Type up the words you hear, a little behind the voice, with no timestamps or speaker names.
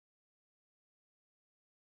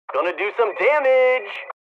Gonna do some damage!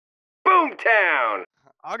 Boomtown!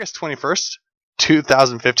 August 21st,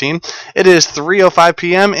 2015. It is 3:05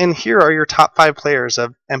 p.m. and here are your top 5 players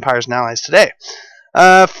of Empires and Allies today.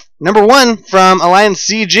 Number 1 from Alliance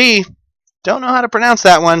ZG. Don't know how to pronounce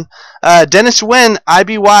that one. Dennis Wen,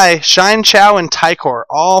 IBY, Shine Chow, and Tycor.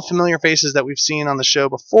 All familiar faces that we've seen on the show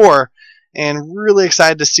before, and really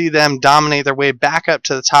excited to see them dominate their way back up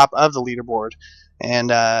to the top of the leaderboard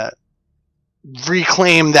and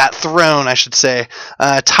reclaim that throne, I should say.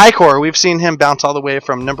 Tycor, we've seen him bounce all the way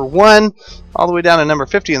from number 1 all the way down to number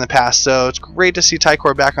 50 in the past, so it's great to see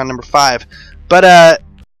Tycor back on number 5. But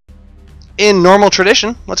in normal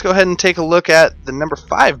tradition, let's go ahead and take a look at the number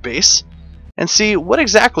 5 base and see what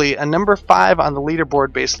exactly a number 5 on the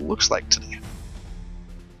leaderboard base looks like today.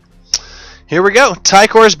 Here we go.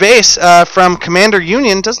 Tycor's base from Commander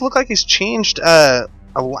Union. Does look like he's changed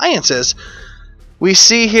alliances. We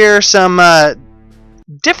see here some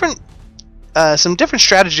different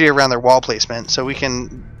strategy around their wall placement. So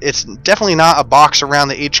it's definitely not a box around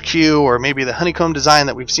the HQ or maybe the honeycomb design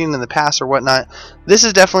that we've seen in the past or whatnot. This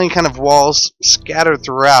is definitely kind of walls scattered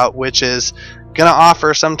throughout, which is going to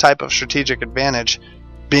offer some type of strategic advantage,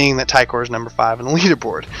 being that Tycor is number 5 on the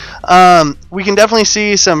leaderboard. We can definitely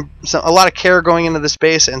see a lot of care going into this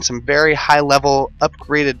base and some very high level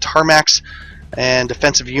upgraded tarmacs and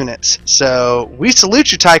defensive units. So we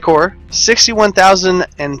salute you, Tycor.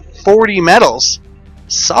 61,040 medals.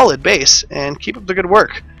 Solid base, and keep up the good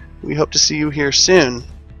work. We hope to see you here soon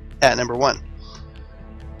at number 1.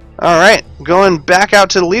 Alright, going back out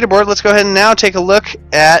to the leaderboard, let's go ahead and now take a look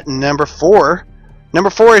at number 4. Number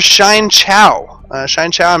 4 is Shine Chow.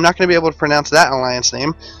 Shine Chow, I'm not going to be able to pronounce that alliance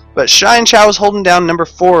name, but Shine Chow is holding down number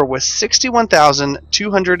 4 with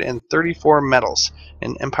 61,234 medals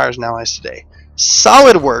in Empires and Allies today.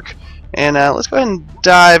 Solid work, and let's go ahead and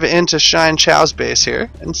dive into Shine Chow's base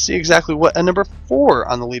here and see exactly what a number 4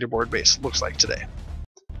 on the leaderboard base looks like today.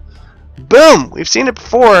 Boom! We've seen it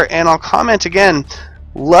before, and I'll comment again.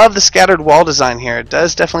 Love the scattered wall design here. It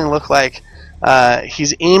does definitely look like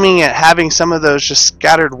he's aiming at having some of those just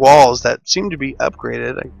scattered walls that seem to be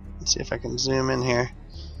upgraded. Let's see if I can zoom in here.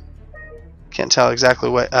 Can't tell exactly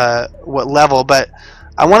what level, but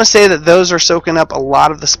I want to say that those are soaking up a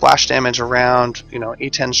lot of the splash damage around,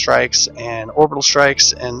 A-10 strikes and orbital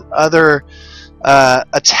strikes and other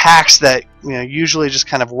attacks that usually just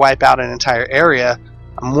kind of wipe out an entire area.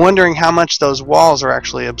 I'm wondering how much those walls are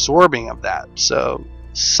actually absorbing of that. So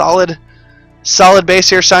solid base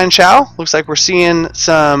here, Shine Chow. Looks like we're seeing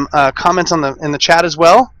some comments in the chat as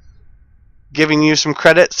well, giving you some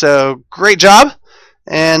credit. So great job,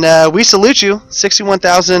 and we salute you.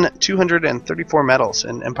 61,234 medals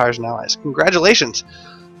in Empires and Allies. Congratulations.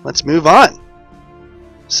 Let's move on.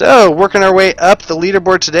 So working our way up the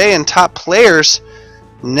leaderboard today in top players.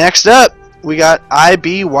 Next up, we got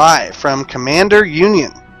IBY from Commander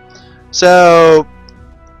Union. So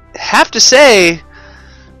have to say,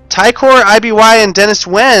 Tycor, IBY, and Dennis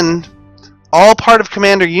Wen, all part of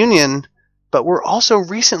Commander Union, but we're also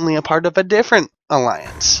recently a part of a different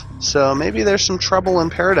alliance. So maybe there's some trouble in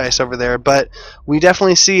paradise over there, but we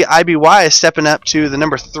definitely see IBY stepping up to the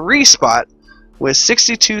number 3 spot with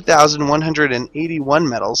 62,181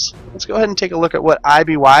 medals. Let's go ahead and take a look at what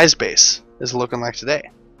IBY's base is looking like today.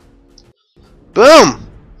 Boom!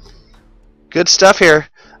 Good stuff here.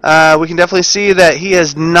 We can definitely see that he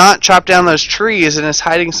has not chopped down those trees and is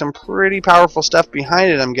hiding some pretty powerful stuff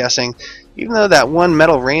behind it, I'm guessing. Even though that one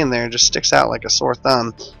metal rain there just sticks out like a sore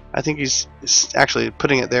thumb, I think he's actually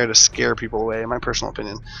putting it there to scare people away, in my personal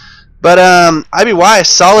opinion. But IBY,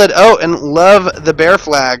 solid. Oh, and love the bear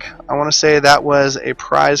flag. I want to say that was a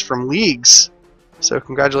prize from Leagues. So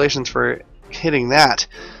congratulations for hitting that.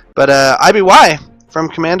 But IBY from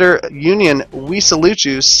Commander Union, we salute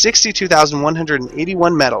you.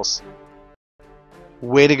 62,181 medals.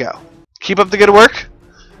 Way to go. Keep up the good work.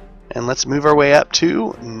 And let's move our way up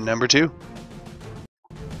to number 2.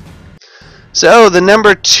 So the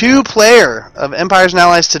number 2 player of Empires and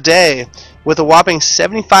Allies today, with a whopping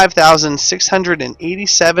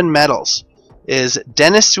 75,687 medals, is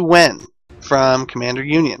Dennis Wen from Commander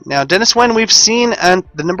Union. Now, Dennis Wen we've seen at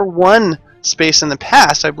the number 1 space in the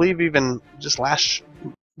past, I believe even just last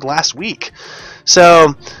week.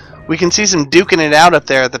 So we can see some duking it out up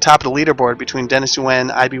there at the top of the leaderboard between Dennis Wen,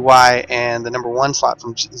 IBY, and the number 1 slot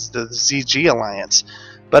from the ZG Alliance.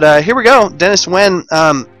 But here we go. Dennis Wen,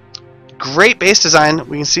 great base design.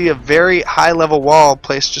 We can see a very high level wall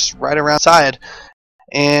placed just right around the side,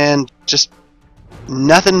 and just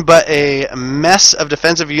nothing but a mess of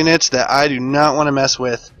defensive units that I do not want to mess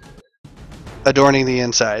with. adorning the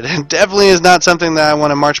inside. Definitely is not something that I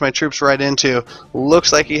want to march my troops right into.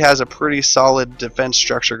 Looks like he has a pretty solid defense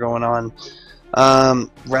structure going on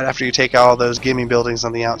right after you take out all those gimme buildings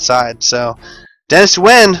on the outside. So Dennis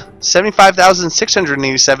Wen,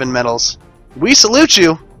 75,687 medals. We salute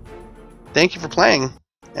you. Thank you for playing.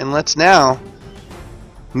 And let's now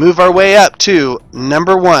move our way up to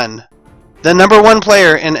number 1. The number 1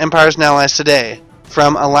 player in Empires and Allies today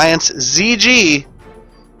from Alliance ZG.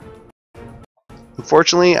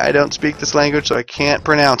 Unfortunately, I don't speak this language, so I can't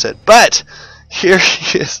pronounce it. But here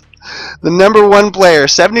he is, the number 1 player,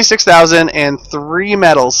 76,003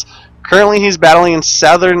 medals. Currently, he's battling in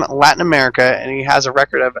Southern Latin America, and he has a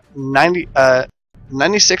record of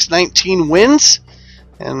 96-19 wins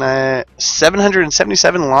and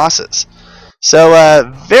 777 losses.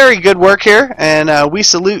 So, very good work here, and we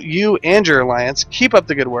salute you and your alliance. Keep up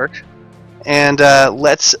the good work. And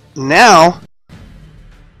let's now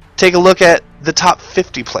take a look at the top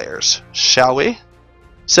 50 players, shall we?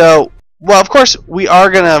 So, well, of course, we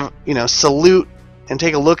are going to, salute and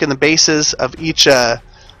take a look in the bases of each of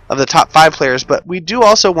the top 5 players, but we do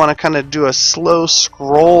also want to kind of do a slow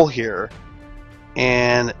scroll here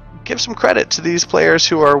and give some credit to these players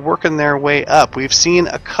who are working their way up. We've seen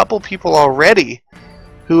a couple people already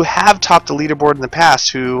who have topped the leaderboard in the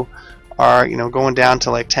past who are, going down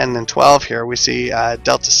to like 10 and 12 here. We see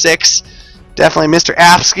Delta 6, definitely Mr.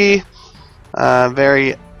 Apsky,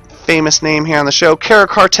 very famous name here on the show. Kara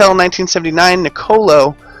Cartel 1979,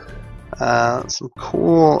 Nicolo, some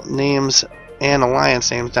cool names and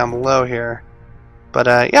alliance names down below here.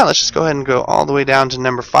 But yeah, let's just go ahead and go all the way down to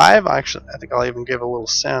number 5. Actually, I think I'll even give a little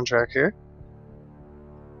soundtrack here.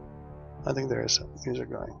 I think there is some music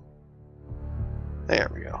going. There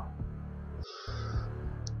we go.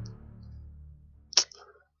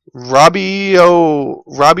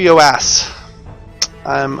 Robbio Ass.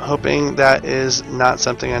 I'm hoping that is not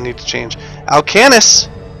something I need to change. Alcanis!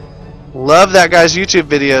 Love that guy's YouTube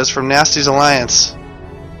videos from Nasty's Alliance.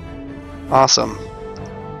 Awesome.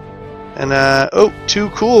 And, oh, too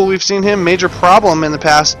cool. We've seen him. Major Problem in the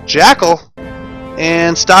past. Jackal.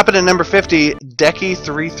 And stop it at number 50. Decky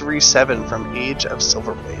 337 from Age of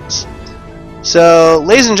Silverblades. So,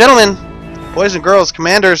 ladies and gentlemen, boys and girls,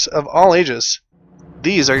 commanders of all ages,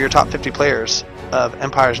 these are your top 50 players of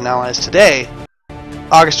Empires and Allies today,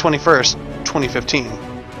 August 21st, 2015.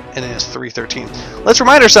 And it is 3:13. Let's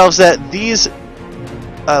remind ourselves that these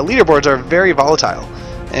leaderboards are very volatile.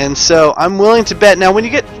 And so I'm willing to bet, now when you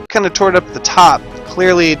get kind of toward up the top,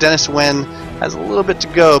 clearly Dennis Wen has a little bit to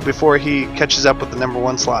go before he catches up with the number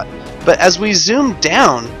 1 slot. But as we zoom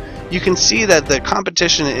down, you can see that the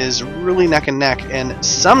competition is really neck and neck, and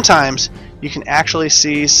sometimes you can actually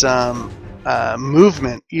see some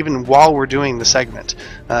movement even while we're doing the segment.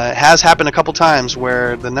 It has happened a couple times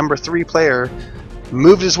where the number 3 player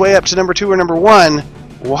moved his way up to number 2 or number 1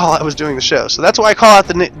 while I was doing the show. So that's why I call out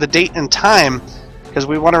the date and time, because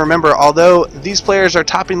we want to remember, although these players are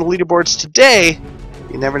topping the leaderboards today,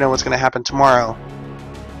 you never know what's going to happen tomorrow,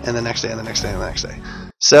 and the next day, and the next day, and the next day.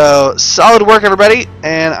 So, solid work, everybody,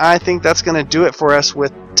 and I think that's going to do it for us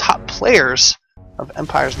with top players of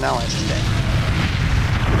Empires and Allies today.